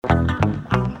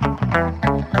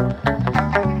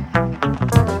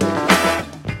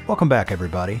Welcome back,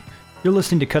 everybody. You're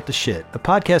listening to Cut the Shit, a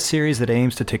podcast series that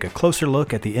aims to take a closer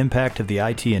look at the impact of the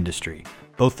IT industry,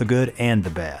 both the good and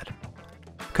the bad.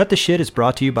 Cut the Shit is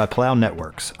brought to you by Plow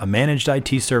Networks, a managed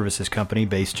IT services company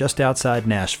based just outside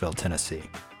Nashville, Tennessee.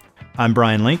 I'm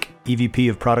Brian Link, EVP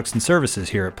of Products and Services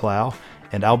here at Plow,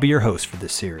 and I'll be your host for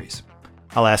this series.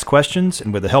 I'll ask questions,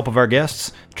 and with the help of our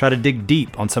guests, try to dig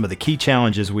deep on some of the key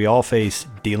challenges we all face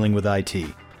dealing with IT.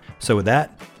 So with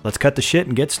that, let's cut the shit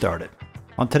and get started.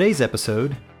 On today's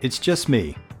episode, it's just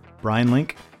me, Brian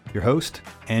Link, your host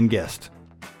and guest.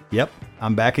 Yep,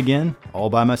 I'm back again, all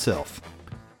by myself.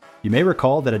 You may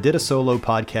recall that I did a solo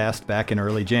podcast back in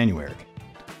early January.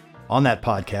 On that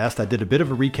podcast, I did a bit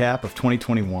of a recap of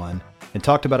 2021 and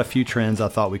talked about a few trends I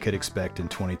thought we could expect in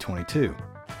 2022.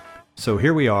 So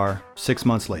here we are, 6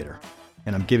 months later,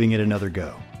 and I'm giving it another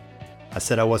go. I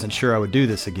said I wasn't sure I would do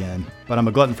this again, but I'm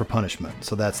a glutton for punishment,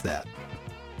 so that's that.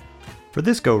 For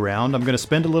this go-round, I'm going to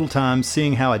spend a little time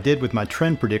seeing how I did with my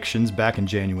trend predictions back in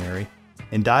January,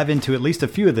 and dive into at least a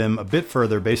few of them a bit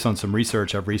further based on some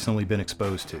research I've recently been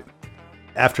exposed to.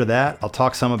 After that, I'll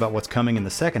talk some about what's coming in the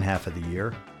second half of the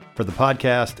year, for the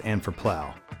podcast and for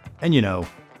Plow, and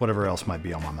whatever else might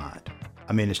be on my mind.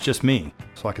 I mean, it's just me,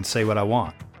 so I can say what I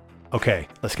want. Okay,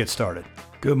 let's get started.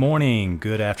 Good morning,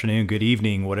 good afternoon, good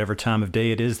evening, whatever time of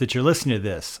day it is that you're listening to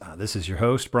this. This is your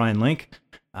host, Brian Link.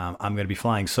 I'm going to be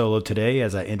flying solo today,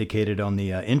 as I indicated on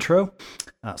the intro.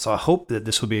 So I hope that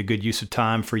this will be a good use of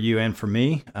time for you and for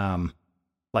me.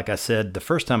 Like I said, the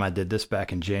first time I did this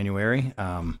back in January,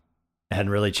 it hadn't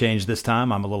really changed this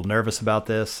time. I'm a little nervous about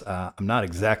this. I'm not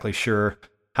exactly sure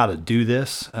how to do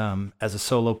this as a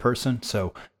solo person,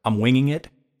 so I'm winging it.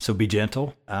 So be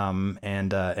gentle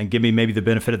and give me maybe the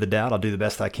benefit of the doubt. I'll do the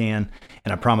best I can,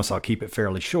 and I promise I'll keep it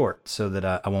fairly short so that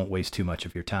I won't waste too much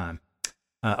of your time.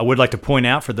 I would like to point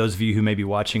out, for those of you who may be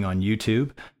watching on YouTube,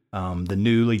 the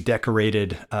newly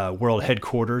decorated world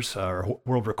headquarters or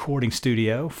world recording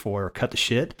studio for Cut the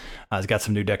Shit has got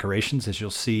some new decorations, as you'll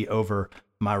see over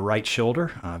my right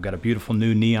shoulder. I've got a beautiful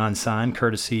new neon sign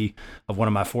courtesy of one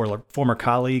of my former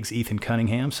colleagues, Ethan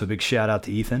Cunningham. So big shout out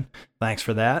to Ethan. Thanks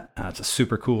for that. It's a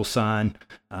super cool sign,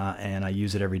 and I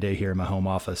use it every day here in my home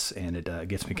office, and it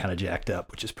gets me kind of jacked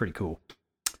up, which is pretty cool.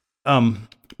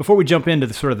 Before we jump into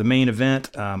the main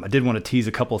event, I did want to tease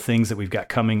a couple of things that we've got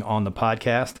coming on the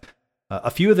podcast. A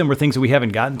few of them were things that we haven't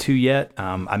gotten to yet.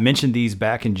 I mentioned these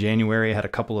back in January. I had a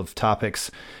couple of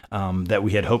topics that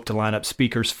we had hoped to line up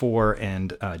speakers for,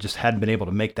 and just hadn't been able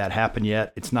to make that happen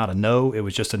yet. It's not a no. It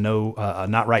was just a no,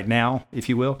 not right now, if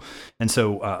you will. And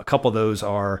so a couple of those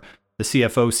are the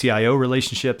CFO-CIO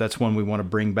relationship. That's one we want to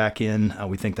bring back in.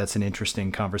 We think that's an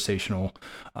interesting conversational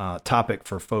topic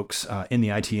for folks in the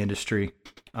IT industry.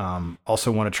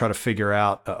 Also want to try to figure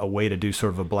out a way to do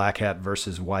sort of a black hat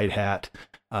versus white hat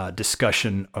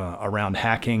discussion around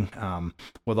hacking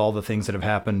with all the things that have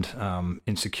happened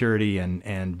in security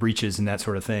and breaches and that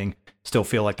sort of thing. Still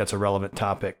feel like that's a relevant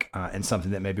topic and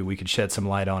something that maybe we could shed some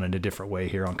light on in a different way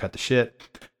here on Cut the Shit.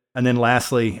 And then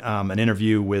lastly, an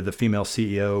interview with the female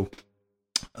CEO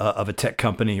of a tech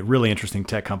company, a really interesting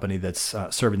tech company that's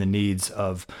serving the needs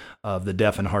of the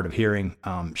deaf and hard of hearing.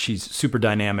 She's super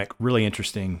dynamic, really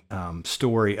interesting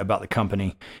story about the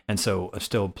company, and so I'm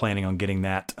still planning on getting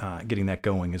that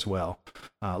going as well.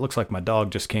 Looks like my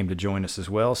dog just came to join us as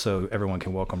well, so everyone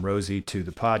can welcome Rosie to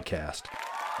the podcast.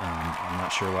 I'm not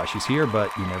sure why she's here, but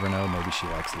you never know. Maybe she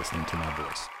likes listening to my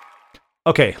voice.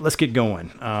 Okay, let's get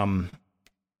going.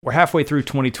 We're halfway through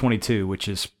 2022, which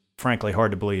is frankly hard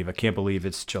to believe. I can't believe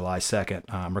it's July 2nd.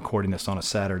 I'm recording this on a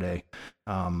Saturday,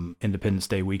 Independence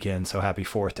Day weekend, so happy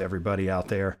 4th to everybody out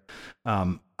there.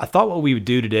 I thought what we would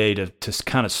do today to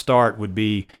kind of start would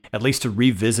be at least to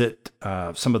revisit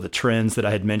some of the trends that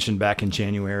I had mentioned back in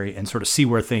January and sort of see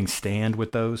where things stand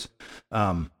with those.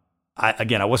 I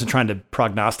wasn't trying to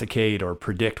prognosticate or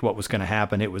predict what was going to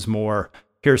happen. It was more,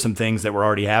 here are some things that were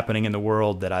already happening in the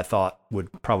world that I thought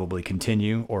would probably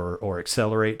continue or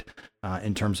accelerate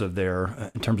in terms of their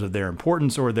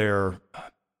importance, or their,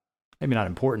 maybe not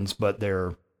importance, but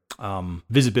their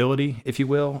visibility, if you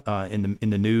will, in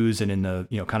the news and in the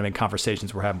kind of in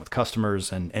conversations we're having with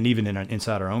customers and even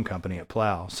inside our own company at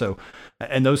Plow. So,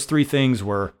 and those three things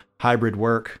were hybrid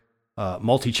work,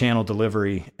 multi-channel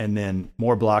delivery, and then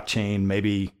more blockchain,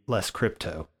 maybe less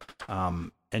crypto.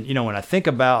 And when I think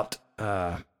about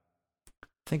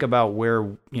where,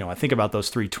 I think about those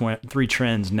three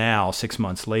trends now, 6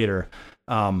 months later,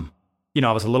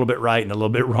 I was a little bit right and a little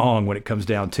bit wrong when it comes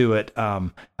down to it.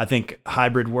 I think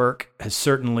hybrid work has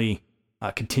certainly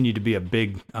continue to be a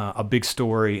big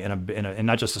story and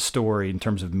not just a story in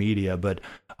terms of media, but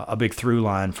a big through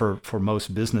line for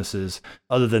most businesses,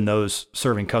 other than those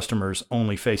serving customers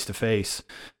only face to face.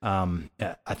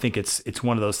 I think it's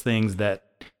one of those things that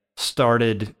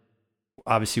started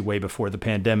obviously way before the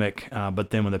pandemic, but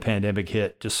then when the pandemic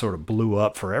hit, just sort of blew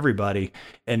up for everybody.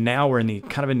 And now we're in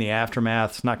the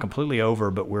aftermath. It's not completely over,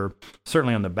 but we're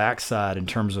certainly on the backside in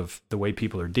terms of the way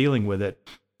people are dealing with it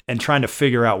and trying to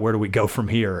figure out where do we go from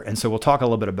here. And so we'll talk a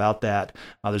little bit about that.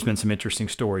 There's been some interesting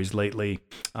stories lately.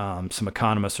 Some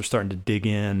economists are starting to dig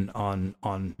in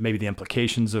on maybe the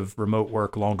implications of remote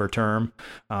work longer term,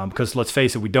 because let's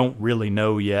face it, we don't really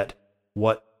know yet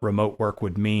what remote work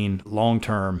would mean long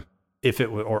term if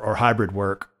it were, or hybrid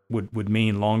work would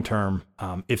mean long term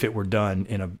if it were done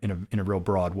in a real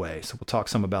broad way. So we'll talk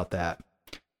some about that.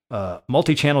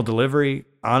 Multi-channel delivery,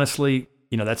 honestly,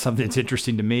 that's something that's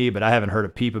interesting to me, but I haven't heard a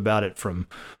peep about it from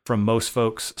most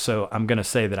folks. So I'm going to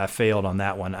say that I failed on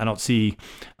that one.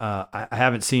 I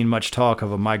haven't seen much talk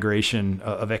of a migration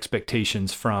of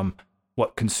expectations from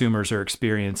what consumers are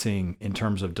experiencing in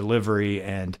terms of delivery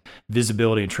and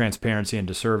visibility and transparency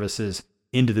into services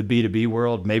into the B2B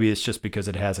world. Maybe it's just because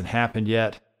it hasn't happened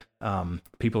yet.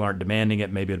 People aren't demanding it.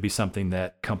 Maybe it'll be something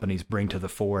that companies bring to the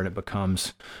fore and it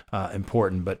becomes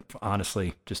important, but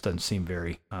honestly, just doesn't seem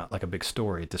very like a big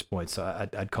story at this point. So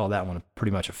I'd call that one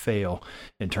pretty much a fail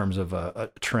in terms of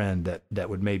a trend that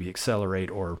would maybe accelerate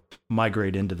or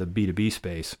migrate into the B2B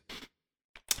space.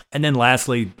 And then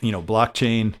lastly,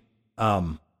 blockchain.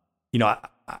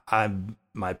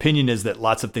 My opinion is that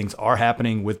lots of things are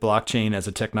happening with blockchain as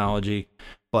a technology,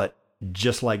 but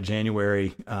just like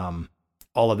January,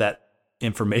 all of that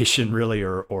information really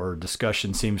or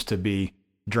discussion seems to be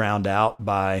drowned out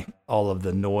by all of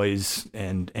the noise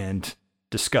and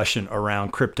discussion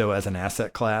around crypto as an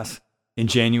asset class. In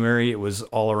January, it was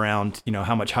all around,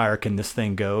 how much higher can this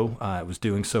thing go? It was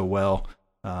doing so well,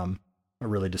 or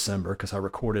really December, because I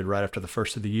recorded right after the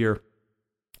first of the year.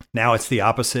 Now it's the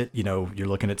opposite. You're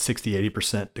looking at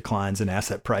 60-80% declines in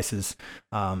asset prices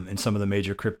in some of the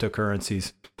major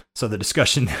cryptocurrencies. So the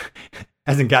discussion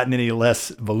hasn't gotten any less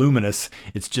voluminous.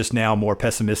 It's just now more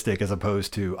pessimistic as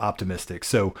opposed to optimistic.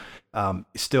 So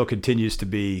it still continues to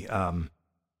be,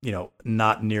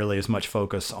 not nearly as much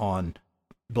focus on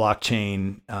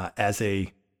blockchain as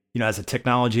a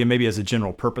technology and maybe as a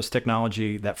general purpose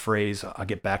technology. That phrase, I'll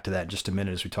get back to that in just a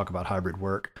minute as we talk about hybrid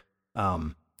work.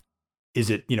 Is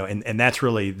it, and that's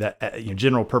really that,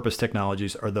 general purpose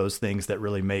technologies are those things that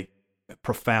really make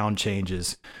profound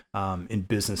changes in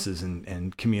businesses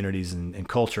and communities and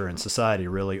culture and society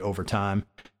really over time.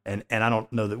 And I don't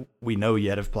know that we know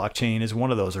yet if blockchain is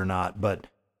one of those or not, but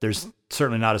there's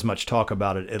certainly not as much talk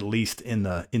about it, at least in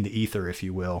the ether, if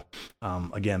you will.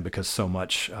 Again, because so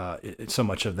much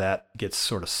of that gets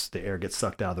the air gets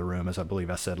sucked out of the room, as I believe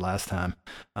I said last time,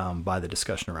 by the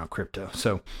discussion around crypto.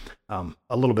 So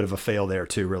a little bit of a fail there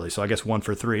too, really. So I guess 1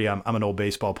 for 3. I'm an old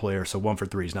baseball player, so 1 for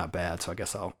 3 is not bad. So I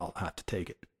guess I'll have to take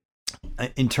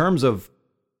it. In terms of,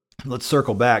 let's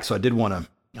circle back. So I did want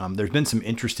to. There's been some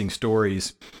interesting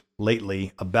stories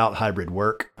lately about hybrid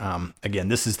work. Again,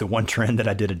 this is the one trend that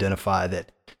I did identify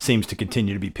that seems to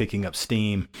continue to be picking up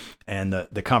steam, and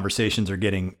the conversations are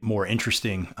getting more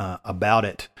interesting about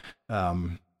it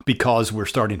because we're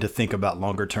starting to think about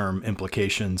longer term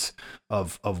implications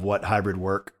of what hybrid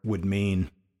work would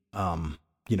mean,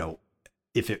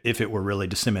 if it were really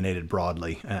disseminated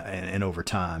broadly and over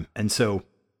time. And so,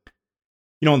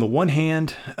 on the one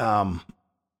hand,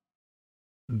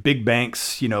 big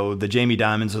banks, the Jamie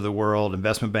Dimons of the world,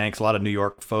 investment banks, a lot of New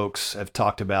York folks have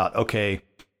talked about, okay,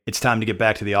 it's time to get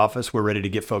back to the office. We're ready to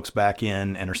get folks back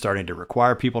in and are starting to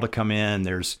require people to come in.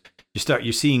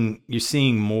 You're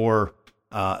seeing more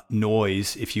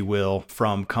noise, if you will,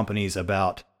 from companies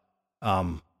about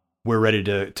we're ready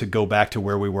to go back to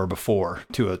where we were before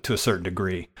to a certain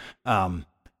degree.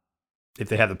 If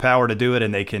they have the power to do it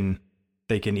and they can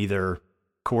either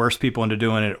coerce people into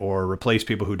doing it or replace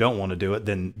people who don't want to do it,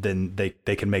 then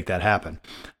they can make that happen.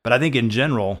 But I think in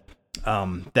general,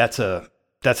 that's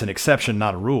an exception,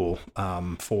 not a rule,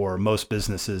 for most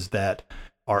businesses that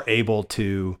are able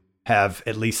to have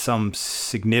at least some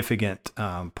significant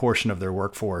portion of their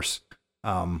workforce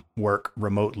work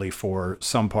remotely for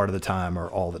some part of the time or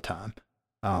all the time.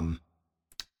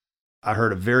 I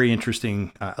heard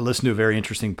I listened to a very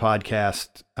interesting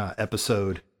podcast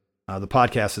episode. The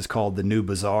podcast is called The New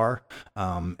Bazaar,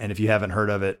 and if you haven't heard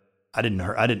of it, I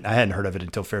hadn't heard of it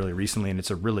until fairly recently, and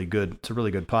it's a really good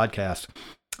podcast.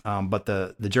 But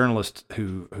the journalist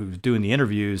who's doing the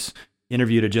interviews,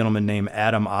 interviewed a gentleman named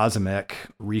Adam Ozimek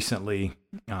recently.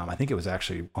 I think it was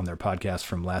actually on their podcast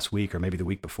from last week or maybe the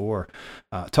week before,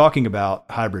 talking about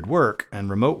hybrid work and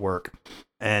remote work.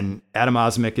 And Adam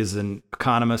Ozimek is an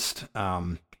economist.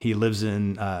 He lives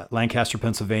in Lancaster,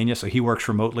 Pennsylvania, so he works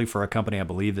remotely for a company, I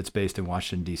believe, that's based in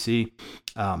Washington, D.C.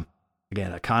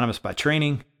 Again, economist by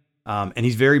training, and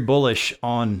he's very bullish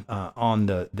on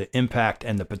the impact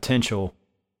and the potential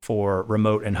for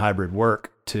remote and hybrid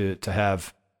work to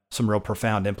have some real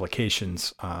profound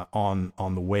implications on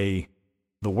the way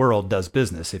the world does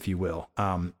business, if you will.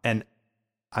 And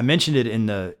I mentioned it in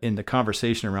the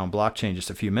conversation around blockchain just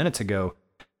a few minutes ago.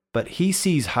 But he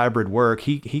sees hybrid work.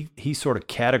 He sort of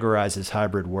categorizes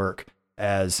hybrid work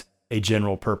as a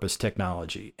general purpose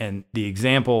technology. And the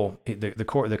example,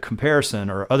 the comparison,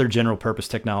 or other general purpose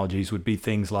technologies would be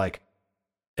things like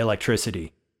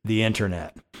electricity, the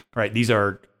internet. Right? These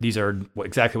are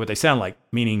exactly what they sound like.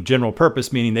 Meaning general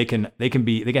purpose, meaning they can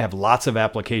have lots of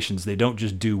applications. They don't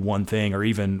just do one thing or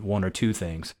even one or two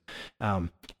things.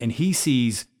 And he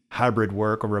sees hybrid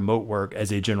work or remote work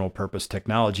as a general purpose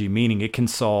technology, meaning it can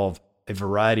solve a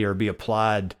variety or be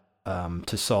applied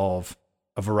to solve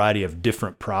a variety of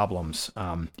different problems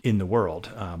in the world,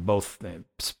 both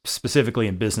specifically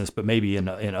in business, but maybe in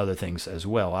other things as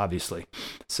well, obviously,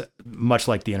 so, much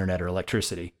like the internet or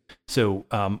electricity. So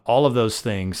all of those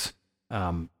things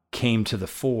came to the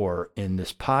fore in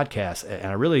this podcast, and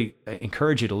I really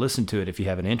encourage you to listen to it if you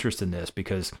have an interest in this,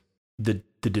 because the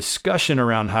discussion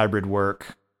around hybrid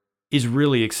work is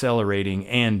really accelerating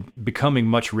and becoming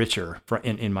much richer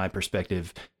in my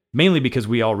perspective, mainly because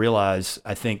we all realize,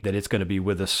 I think, that it's going to be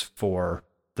with us for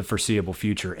the foreseeable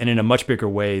future and in a much bigger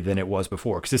way than it was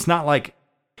before. Because it's not like,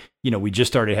 we just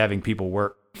started having people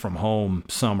work from home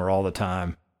some or all the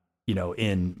time,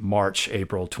 in March,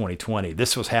 April 2020.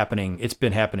 This was happening. It's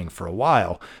been happening for a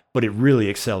while, but it really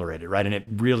accelerated, right? And it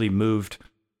really moved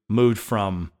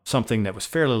from something that was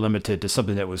fairly limited to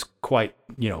something that was quite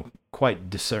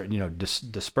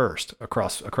dispersed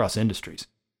across industries.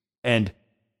 And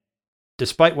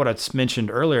despite what I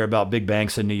mentioned earlier about big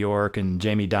banks in New York and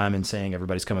Jamie Dimon saying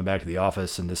everybody's coming back to the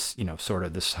office and this, sort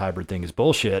of this hybrid thing is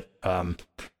bullshit,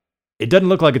 it doesn't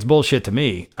look like it's bullshit to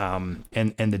me. And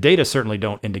the data certainly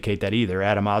don't indicate that either.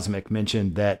 Adam Ozimek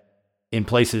mentioned that in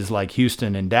places like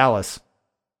Houston and Dallas,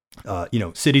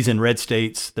 cities in red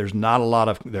states, there's not a lot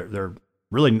of, there are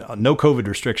really no COVID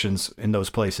restrictions in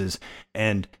those places,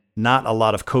 and not a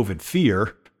lot of COVID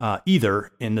fear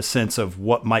either, in the sense of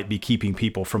what might be keeping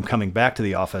people from coming back to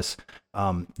the office.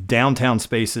 Downtown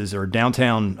spaces or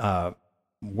downtown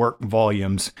work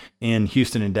volumes in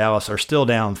Houston and Dallas are still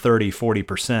down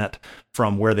 30-40%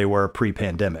 from where they were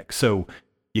pre-pandemic. So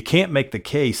you can't make the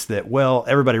case that, well,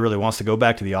 everybody really wants to go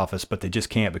back to the office, but they just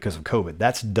can't because of COVID.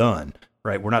 That's done.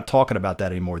 Right? We're not talking about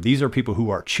that anymore. These are people who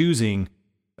are choosing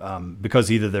because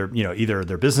either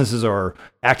their businesses are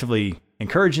actively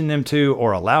encouraging them to,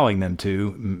 or allowing them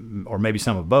to, or maybe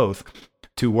some of both,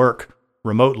 to work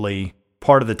remotely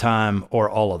part of the time or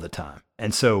all of the time.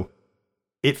 And so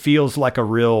it feels like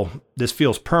this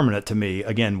feels permanent to me.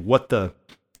 Again, what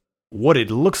it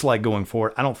looks like going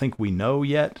forward, I don't think we know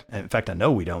yet. In fact, I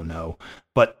know we don't know.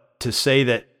 But to say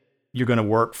that you're going to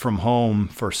work from home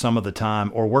for some of the time,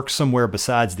 or work somewhere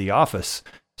besides the office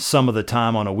some of the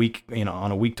time on a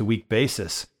week-to-week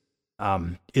basis,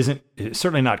 it's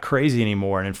certainly not crazy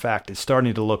anymore. And in fact, it's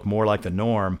starting to look more like the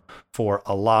norm for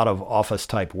a lot of office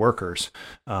type workers.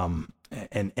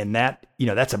 And that,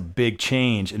 that's a big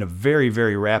change in a very,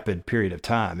 very rapid period of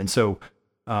time. And so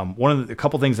a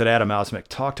couple things that Adam Ozimek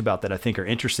talked about that I think are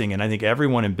interesting, and I think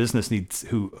everyone in business needs,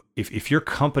 if your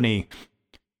company,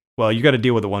 well, you got to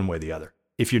deal with it one way or the other.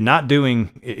 If you're not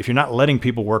letting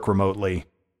people work remotely,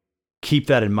 keep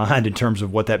that in mind in terms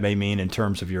of what that may mean in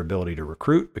terms of your ability to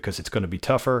recruit, because it's going to be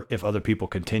tougher if other people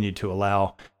continue to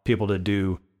allow people to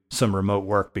do some remote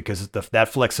work, because that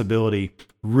flexibility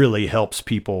really helps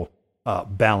people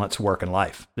balance work and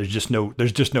life. There's just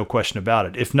no question about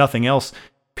it. If nothing else,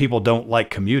 people don't like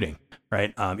commuting,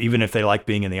 right? Even if they like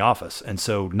being in the office. And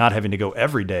so not having to go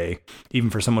every day,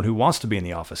 even for someone who wants to be in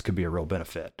the office, could be a real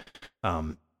benefit.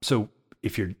 So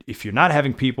if you're not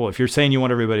having people, if you're saying you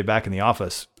want everybody back in the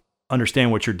office,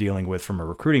 understand what you're dealing with from a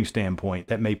recruiting standpoint.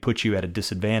 That may put you at a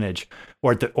disadvantage,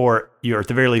 or you're at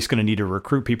the very least going to need to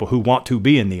recruit people who want to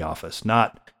be in the office,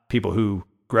 not people who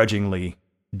grudgingly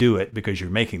do it because you're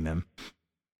making them.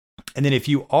 And then if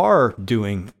you are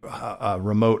doing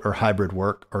remote or hybrid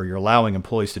work, or you're allowing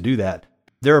employees to do that,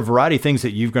 there are a variety of things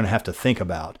that you're going to have to think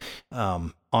about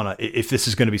if this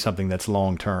is going to be something that's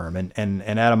long term. And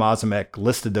Adam Ozimek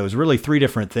listed those really three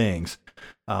different things.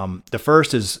 The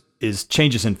first is is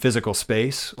changes in physical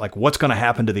space, like what's going to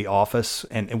happen to the office,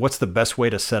 and what's the best way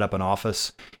to set up an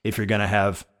office if you're going to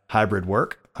have hybrid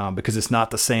work, because it's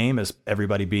not the same as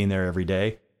everybody being there every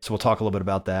day. So we'll talk a little bit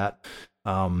about that.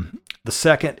 The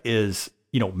second is,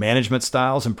 management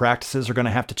styles and practices are going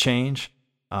to have to change.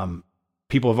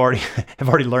 People have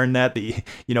already learned that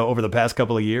over the past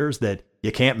couple of years, that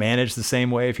you can't manage the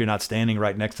same way if you're not standing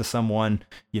right next to someone,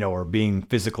 or being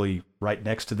physically right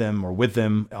next to them or with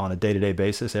them on a day-to-day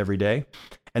basis every day.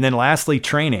 And then lastly,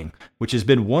 training, which has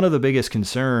been one of the biggest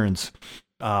concerns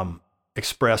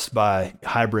expressed by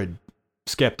hybrid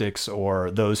skeptics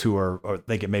or those who or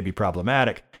think it may be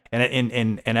problematic.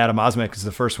 And Adam Osmek is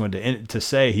the first one to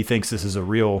say he thinks this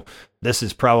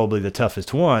is probably the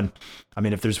toughest one. I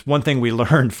mean, if there's one thing we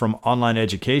learned from online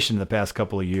education in the past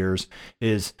couple of years,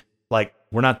 is like,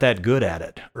 we're not that good at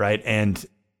it, right? And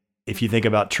if you think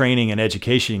about training and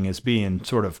education as being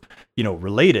sort of,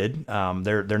 related,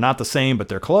 they're not the same, but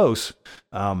they're close.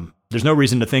 There's no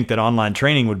reason to think that online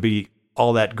training would be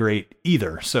all that great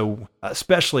either. So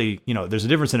especially, there's a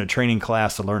difference in a training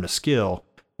class to learn a skill.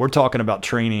 We're talking about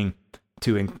training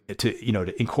to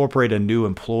incorporate a new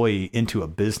employee into a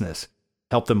business,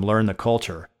 help them learn the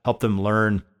culture, help them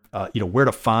learn, where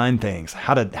to find things,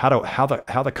 how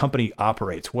the company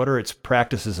operates, what are its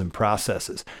practices and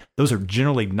processes. Those are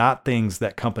generally not things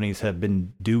that companies have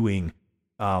been doing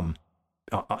in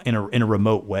a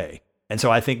remote way. And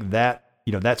so I think that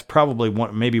that's probably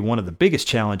one of the biggest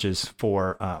challenges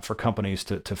for companies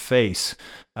to face.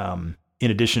 In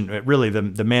addition, really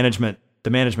the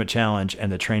management challenge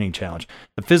and the training challenge.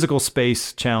 The physical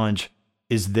space challenge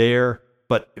is there,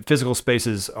 but physical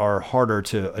spaces are harder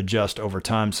to adjust over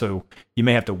time. So you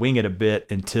may have to wing it a bit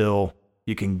until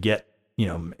you can get,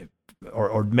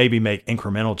 or maybe make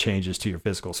incremental changes to your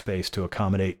physical space to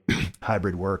accommodate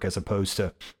hybrid work, as opposed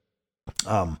to,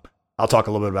 I'll talk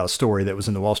a little bit about a story that was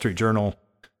in the Wall Street Journal.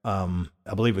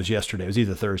 I believe it was yesterday. It was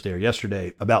either Thursday or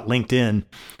yesterday, about LinkedIn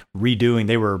redoing.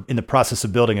 They were in the process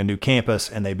of building a new campus,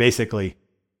 and they basically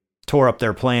tore up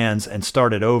their plans and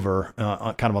started over,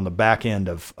 kind of on the back end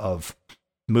of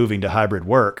moving to hybrid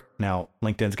work. Now,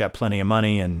 LinkedIn's got plenty of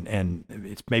money, and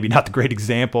it's maybe not the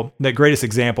greatest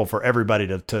example for everybody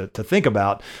to think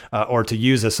about, or to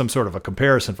use as some sort of a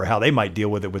comparison for how they might deal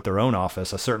with it with their own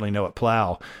office. I certainly know at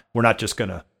Plow, we're not just going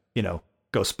to,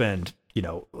 go spend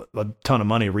a ton of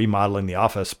money remodeling the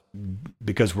office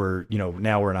because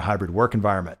now we're in a hybrid work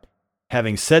environment.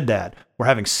 Having said that, we're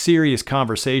having serious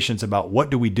conversations about what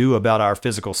do we do about our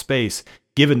physical space,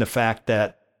 given the fact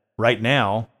that right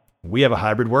now we have a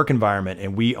hybrid work environment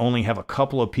and we only have a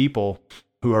couple of people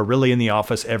who are really in the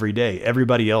office every day.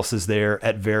 Everybody else is there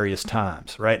at various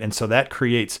times, right? And so that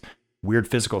creates weird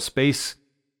physical space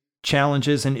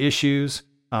challenges and issues.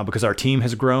 Because our team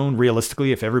has grown.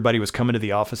 Realistically, if everybody was coming to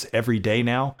the office every day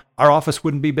now, our office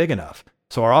wouldn't be big enough.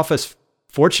 So our office,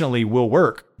 fortunately, will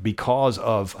work because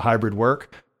of hybrid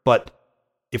work. But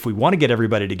if we want to get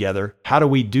everybody together, how do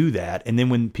we do that? And then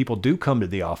when people do come to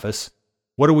the office,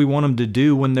 what do we want them to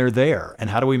do when they're there? And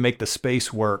how do we make the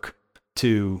space work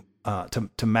to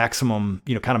maximum,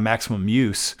 kind of maximum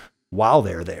use while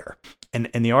they're there?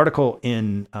 And the article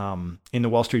in the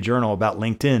Wall Street Journal about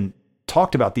LinkedIn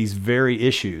talked about these very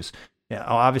issues.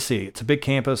 Obviously, it's a big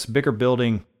campus, bigger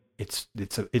building. It's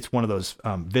one of those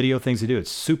video things they do.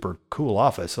 It's super cool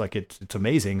office. Like it's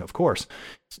amazing, of course.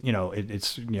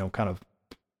 It's kind of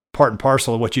part and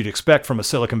parcel of what you'd expect from a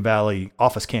Silicon Valley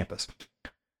office campus.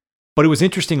 But it was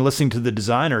interesting listening to the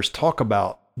designers talk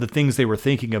about the things they were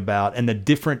thinking about and the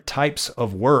different types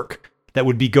of work that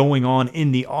would be going on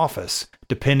in the office,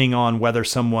 depending on whether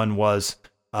someone was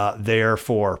there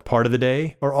for part of the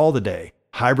day or all the day.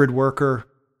 Hybrid worker,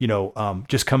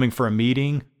 just coming for a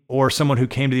meeting, or someone who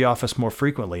came to the office more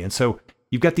frequently. And so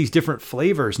you've got these different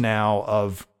flavors now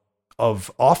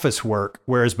of office work,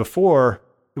 whereas before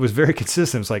it was very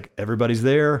consistent. It's like everybody's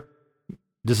there.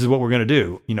 This is what we're going to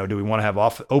do. Do we want to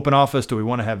have open office? Do we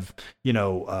want to have,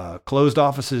 closed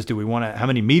offices? Do we want to, how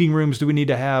many meeting rooms do we need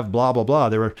to have? Blah, blah, blah.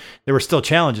 There were still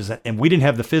challenges, and we didn't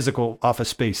have the physical office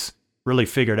space really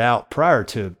figured out prior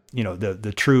to,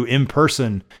 the true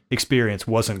in-person experience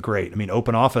wasn't great. I mean,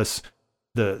 open office,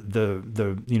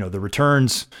 the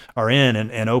returns are in,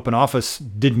 and open office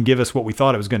didn't give us what we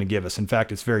thought it was going to give us. In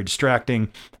fact, it's very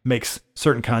distracting, makes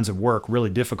certain kinds of work really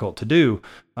difficult to do.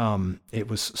 It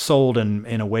was sold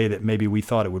in a way that maybe we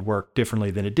thought it would work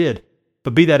differently than it did.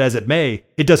 But be that as it may,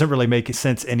 it doesn't really make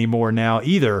sense anymore now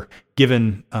either,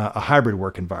 given a hybrid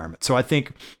work environment. So I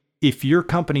think if your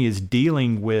company is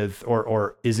dealing with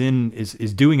or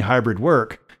is doing hybrid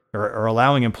work or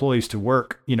allowing employees to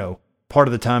work, part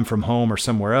of the time from home or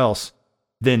somewhere else,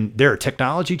 Then there are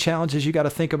technology challenges you got to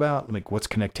think about. Like, what's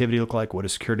connectivity look like? What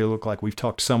does security look like? We've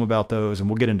talked some about those, and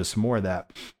we'll get into some more of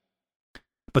that.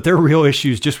 But there are real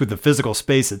issues just with the physical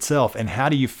space itself. And how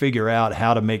do you figure out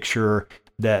how to make sure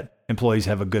that employees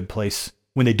have a good place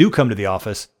when they do come to the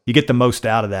office? You get the most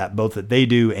out of that, both that they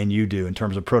do and you do, in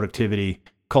terms of productivity,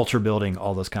 culture building,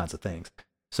 all those kinds of things.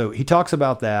 So he talks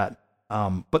about that.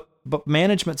 But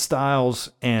management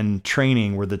styles and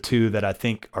training were the two that I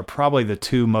think are probably the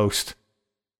two most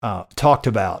talked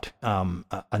about,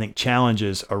 I think,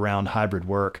 challenges around hybrid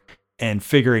work and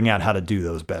figuring out how to do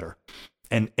those better.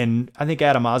 And I think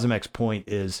Adam Ozimek's point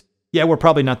is, yeah, we're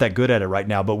probably not that good at it right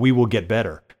now, but we will get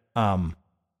better.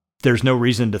 There's no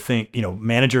reason to think,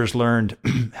 managers learned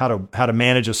how to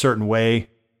manage a certain way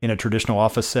in a traditional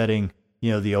office setting.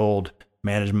 The old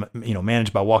management,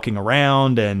 managed by walking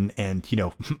around, and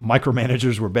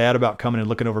micromanagers were bad about coming and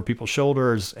looking over people's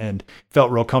shoulders and felt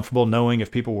real comfortable knowing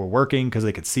if people were working because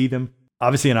they could see them.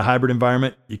 Obviously, in a hybrid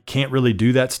environment, you can't really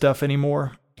do that stuff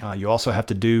anymore. You also have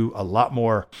to do a lot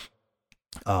more,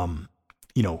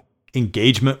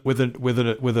 engagement with a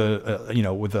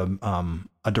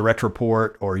direct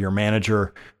report or your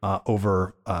manager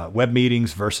over web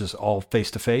meetings versus all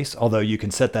face-to-face. Although you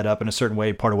can set that up in a certain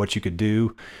way. Part of what you could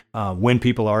do when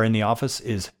people are in the office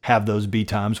is have those be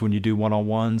times when you do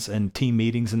one-on-ones and team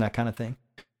meetings and that kind of thing.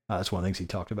 That's one of the things he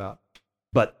talked about.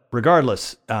 But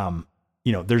regardless,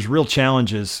 there's real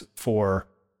challenges for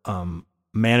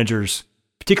managers,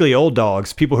 particularly old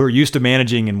dogs, people who are used to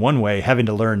managing in one way, having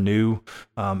to learn new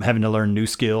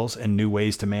skills and new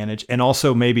ways to manage, and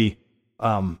also maybe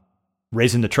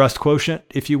raising the trust quotient,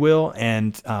 if you will,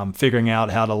 and figuring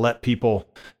out how to let people,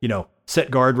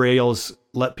 set guardrails,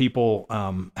 let people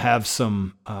have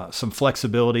some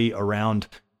flexibility around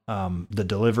the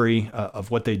delivery of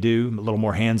what they do, a little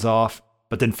more hands off,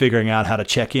 but then figuring out how to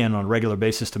check in on a regular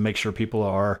basis to make sure people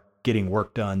are getting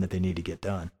work done that they need to get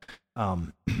done.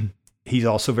 He's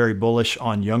also very bullish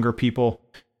on younger people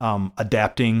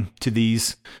adapting to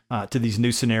these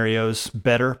new scenarios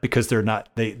better, because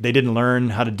they didn't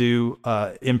learn how to do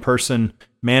in-person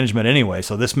management anyway.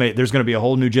 So there's going to be a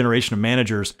whole new generation of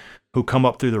managers who come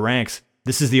up through the ranks.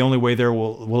 This is the only way there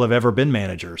will have ever been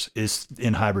managers, is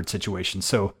in hybrid situations.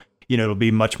 So it'll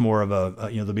be much more of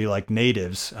they'll be like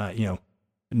natives,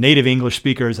 native English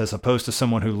speakers, as opposed to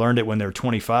someone who learned it when they're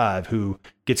 25, who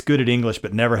gets good at English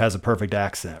but never has a perfect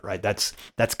accent, right? That's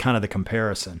kind of the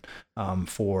comparison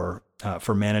for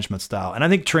management style. And I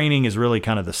think training is really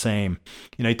kind of the same.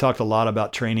 He talked a lot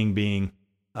about training being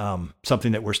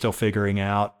something that we're still figuring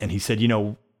out. And he said,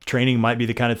 training might be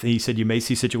the kind of thing. He said you may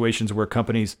see situations where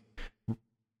companies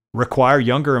require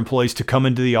younger employees to come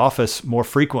into the office more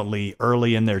frequently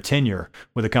early in their tenure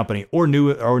with a company, or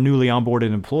newly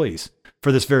onboarded employees,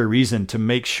 for this very reason, to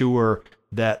make sure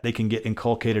that they can get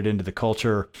inculcated into the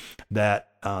culture,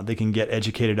 that they can get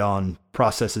educated on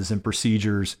processes and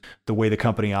procedures, the way the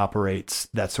company operates,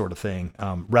 that sort of thing,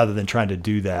 rather than trying to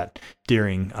do that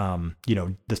during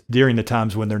the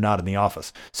times when they're not in the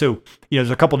office. So,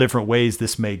 there's a couple different ways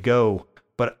this may go,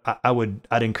 but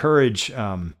I'd encourage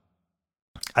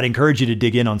you to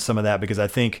dig in on some of that, because I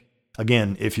think,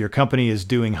 again, if your company is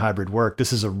doing hybrid work,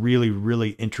 this is a really, really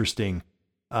interesting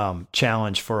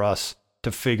challenge for us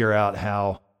to figure out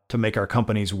how to make our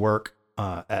companies work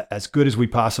as good as we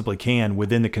possibly can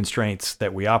within the constraints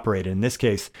that we operate in. In this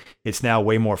case, it's now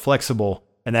way more flexible,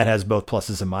 and that has both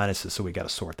pluses and minuses. So we got to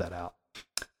sort that out.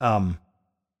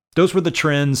 Those were the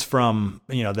trends from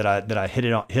that I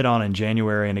hit on in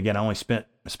January. And again, I only spent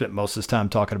most of this time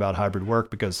talking about hybrid work,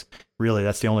 because really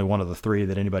that's the only one of the three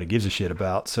that anybody gives a shit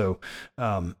about. So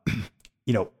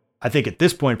I think at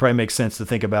this point, it probably makes sense to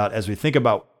think about, as we think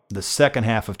about the second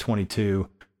half of 22,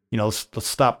 let's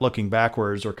stop looking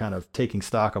backwards or kind of taking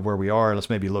stock of where we are. Let's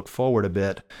maybe look forward a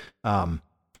bit.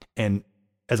 And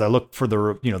as I look for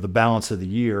the balance of the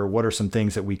year, what are some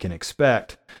things that we can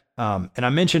expect? And I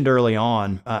mentioned early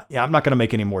on, I'm not going to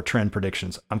make any more trend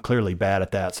predictions. I'm clearly bad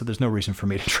at that, so there's no reason for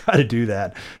me to try to do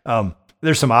that.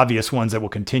 There's some obvious ones that will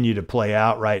continue to play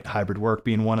out, right? Hybrid work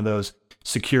being one of those.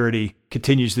 Security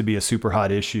continues to be a super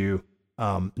hot issue.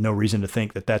 No reason to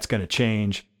think that that's going to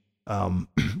change.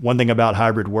 One thing about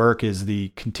hybrid work is the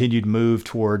continued move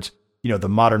towards, the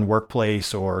modern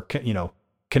workplace, or,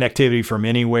 connectivity from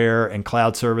anywhere and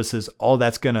cloud services. All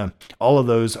of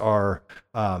those are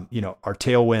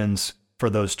tailwinds for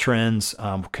those trends.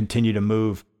 Continue to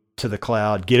move to the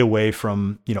cloud, get away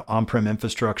from, on-prem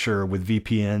infrastructure with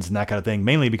VPNs and that kind of thing,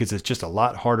 mainly because it's just a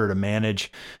lot harder to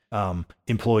manage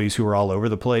employees who are all over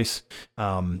the place.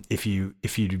 If you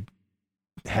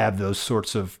have those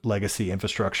sorts of legacy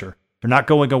infrastructure. they're not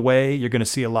going away. You're going to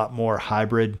see a lot more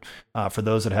hybrid for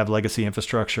those that have legacy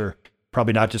infrastructure.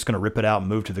 Probably not just going to rip it out and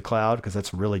move to the cloud because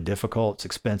that's really difficult. It's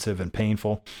expensive and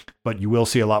painful. But you will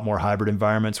see a lot more hybrid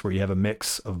environments where you have a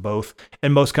mix of both.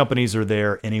 And most companies are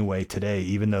there anyway today,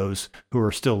 even those who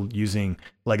are still using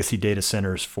legacy data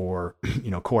centers for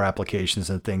core applications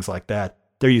and things like that.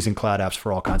 They're using cloud apps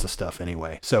for all kinds of stuff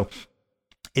anyway. So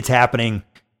it's happening.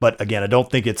 But again, I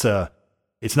don't think it's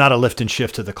not a lift and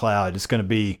shift to the cloud. It's going to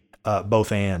be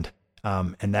both and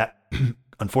that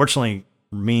unfortunately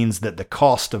means that the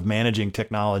cost of managing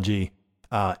technology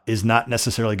is not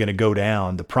necessarily going to go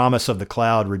down. The promise of the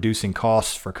cloud reducing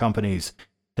costs for companies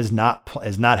has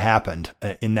not happened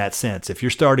in that sense. If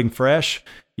you're starting fresh,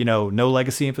 no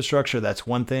legacy infrastructure, that's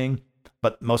one thing,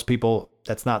 but most people,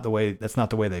 that's not the way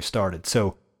they've started.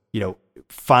 So,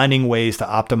 finding ways to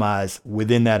optimize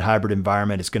within that hybrid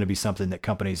environment is going to be something that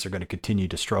companies are going to continue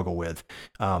to struggle with,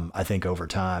 I think, over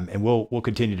time. And we'll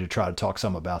continue to try to talk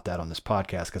some about that on this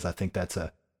podcast because I think that's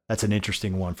an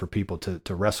interesting one for people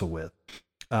to wrestle with.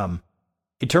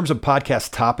 In terms of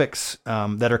podcast topics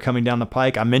that are coming down the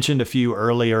pike, I mentioned a few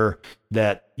earlier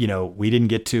that we didn't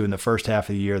get to in the first half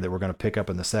of the year that we're going to pick up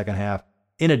in the second half.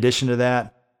 In addition to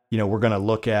that, we're going to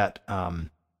look at one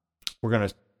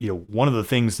of the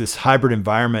things, this hybrid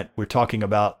environment, we're talking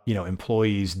about,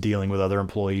 employees dealing with other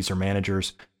employees or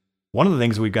managers. One of the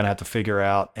things we're going to have to figure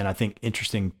out, and I think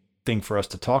interesting thing for us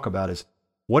to talk about is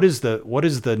what is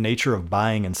the nature of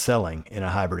buying and selling in a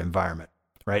hybrid environment,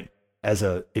 right?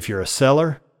 If you're a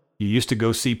seller, you used to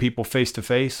go see people face to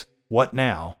face. What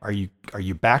now? Are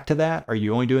you back to that? Are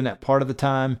you only doing that part of the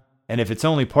time? And if it's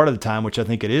only part of the time, which I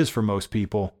think it is for most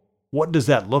people, what does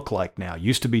that look like now?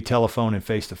 Used to be telephone and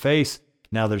face to face.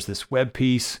 Now there's this web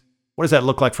piece. What does that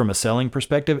look like from a selling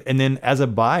perspective? And then as a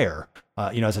buyer,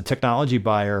 as a technology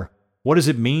buyer, what does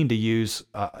it mean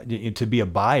to be a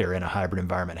buyer in a hybrid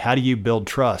environment? How do you build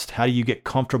trust? How do you get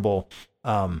comfortable,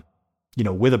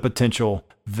 with a potential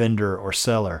vendor or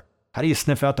seller? How do you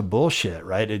sniff out the bullshit,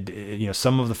 right?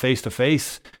 Some of the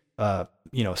face-to-face,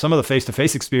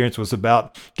 experience was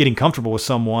about getting comfortable with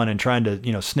someone and trying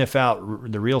to, sniff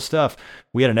out the real stuff.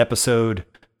 We had an episode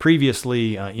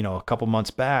previously, a couple months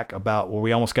back about where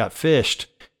we almost got phished,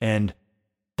 and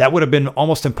that would have been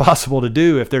almost impossible to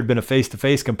do if there'd been a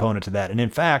face-to-face component to that. And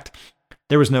in fact,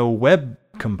 there was no web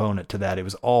component to that. It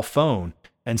was all phone.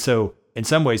 And so in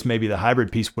some ways, maybe the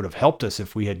hybrid piece would have helped us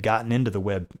if we had gotten into the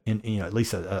web, at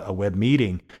least a web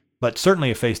meeting, but certainly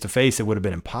a face-to-face, it would have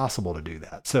been impossible to do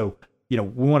that. So, we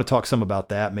want to talk some about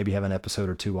that, maybe have an episode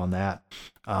or two on that.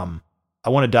 I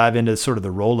want to dive into sort of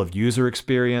the role of user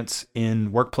experience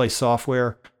in workplace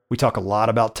software. We talk a lot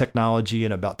about technology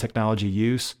and about technology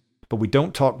use, but we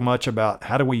don't talk much about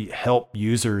how do we help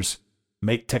users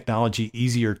make technology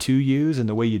easier to use. And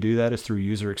the way you do that is through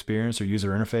user experience or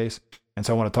user interface. And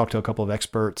so I want to talk to a couple of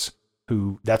experts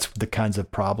who that's the kind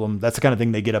of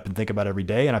thing they get up and think about every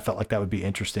day. And I felt like that would be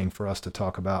interesting for us to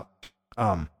talk about.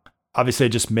 Obviously, I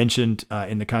just mentioned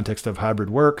in the context of hybrid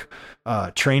work,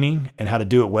 training and how to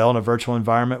do it well in a virtual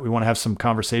environment. We want to have some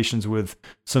conversations with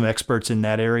some experts in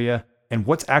that area and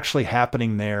what's actually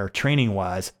happening there training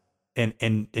wise.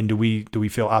 And do we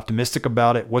feel optimistic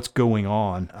about it? What's going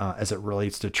on as it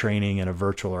relates to training in a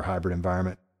virtual or hybrid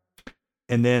environment?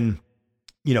 And then,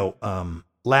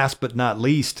 last but not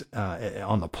least,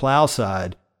 on the plow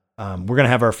side, we're going to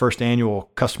have our first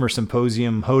annual customer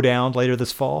symposium hoedown later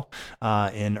this fall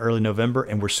in early November,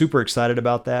 and we're super excited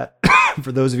about that.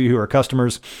 For those of you who are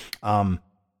customers,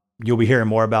 you'll be hearing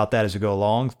more about that as we go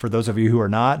along. For those of you who are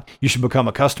not, you should become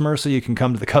a customer so you can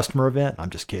come to the customer event.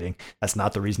 I'm just kidding. That's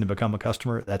not the reason to become a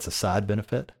customer. That's a side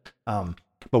benefit.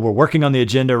 But we're working on the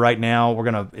agenda right now.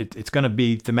 It's going to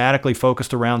be thematically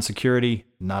focused around security.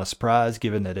 Not a surprise,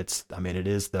 given that it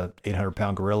is the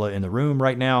 800-pound gorilla in the room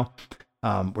right now.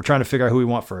 We're trying to figure out who we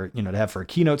want to have for a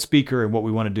keynote speaker and what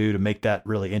we want to do to make that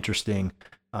really interesting,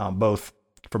 both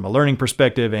from a learning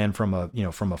perspective and from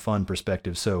a fun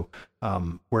perspective. So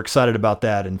we're excited about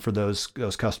that. And for those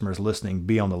customers listening,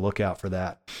 be on the lookout for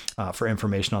that, for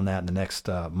information on that in the next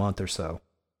month or so.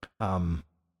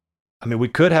 We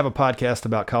could have a podcast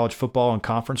about college football and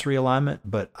conference realignment,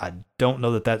 but I don't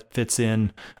know that fits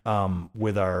in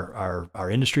with our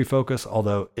industry focus,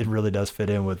 although it really does fit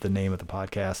in with the name of the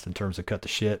podcast in terms of Cut the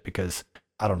Shit, because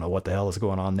I don't know what the hell is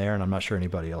going on there, and I'm not sure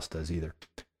anybody else does either.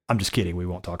 I'm just kidding. We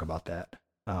won't talk about that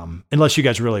unless you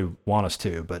guys really want us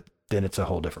to, but then it's a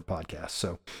whole different podcast.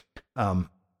 So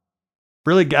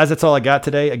really, guys, that's all I got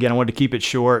today. Again, I wanted to keep it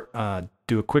short,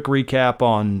 do a quick recap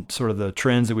on sort of the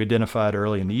trends that we identified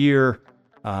early in the year,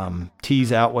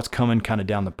 tease out what's coming kind of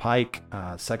down the pike,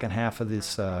 second half of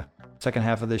this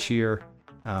year,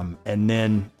 And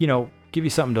then, give you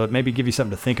something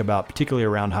to think about, particularly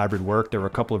around hybrid work. There were a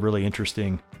couple of really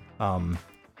interesting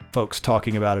folks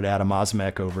talking about it. Adam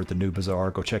Osmek over at the New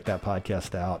Bazaar. Go check that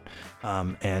podcast out,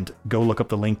 and go look up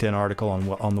the LinkedIn article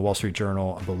on the Wall Street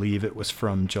Journal. I believe it was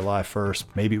from July 1st.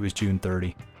 Maybe it was June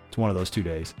 30. It's one of those 2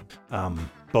 days.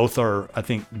 Both are, I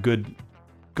think, good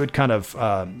kind of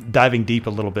diving deep a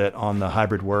little bit on the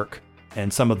hybrid work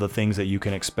and some of the things that you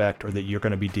can expect or that you're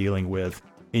going to be dealing with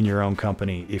in your own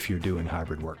company if you're doing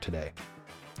hybrid work today.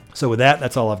 So with that,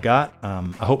 that's all I've got.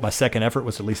 I hope my second effort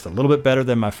was at least a little bit better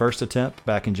than my first attempt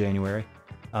back in January.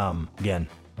 Again,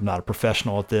 I'm not a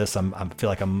professional at this. I feel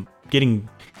like I'm getting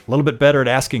a little bit better at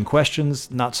asking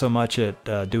questions, not so much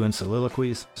at doing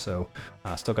soliloquies. So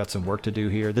I still got some work to do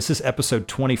here. This is episode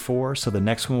 24, so the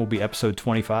next one will be episode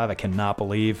 25. I cannot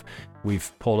believe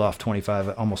we've pulled off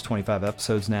almost 25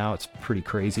 episodes now. It's pretty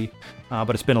crazy,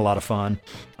 but it's been a lot of fun.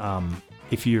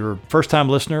 If you're a first-time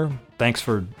listener, thanks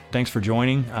for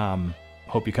joining.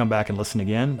 Hope you come back and listen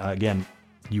again. Again,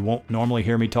 you won't normally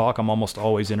hear me talk. I'm almost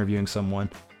always interviewing someone.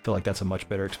 I feel like that's a much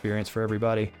better experience for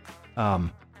everybody.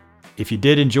 If you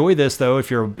did enjoy this, though,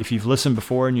 if you've listened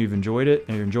before and you've enjoyed it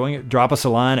and you're enjoying it, drop us a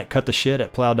line at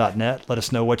cuttheshit@plow.net. Let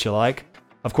us know what you like.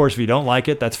 Of course, if you don't like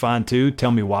it, that's fine too.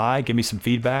 Tell me why. Give me some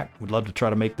feedback. We'd love to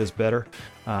try to make this better.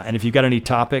 And if you've got any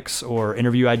topics or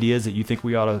interview ideas that you think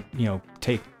we ought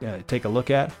to, take a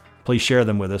look at, please share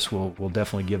them with us. We'll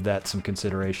definitely give that some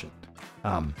consideration.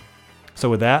 So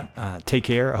with that, take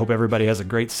care. I hope everybody has a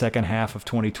great second half of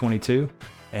 2022,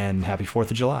 and happy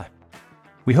 4th of July.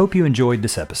 We hope you enjoyed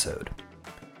this episode.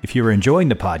 If you are enjoying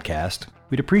the podcast,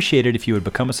 we'd appreciate it if you would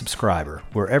become a subscriber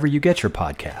wherever you get your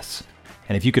podcasts.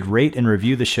 And if you could rate and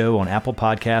review the show on Apple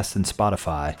Podcasts and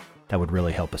Spotify, that would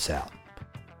really help us out.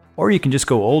 Or you can just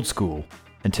go old school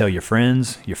and tell your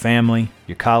friends, your family,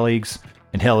 your colleagues,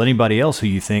 and hell, anybody else who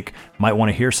you think might want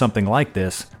to hear something like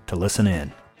this to listen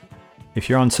in. If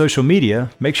you're on social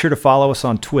media, make sure to follow us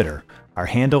on Twitter. Our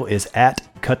handle is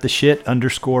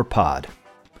 @cuttheshit_pod.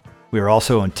 We are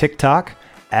also on TikTok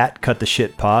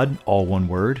 @cuttheshitpod, all one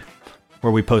word,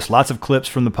 where we post lots of clips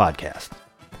from the podcast.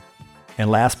 And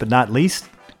last but not least,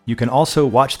 you can also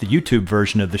watch the YouTube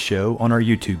version of the show on our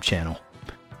YouTube channel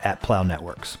 @Plow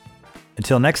Networks.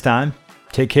 Until next time,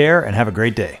 take care and have a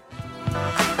great day.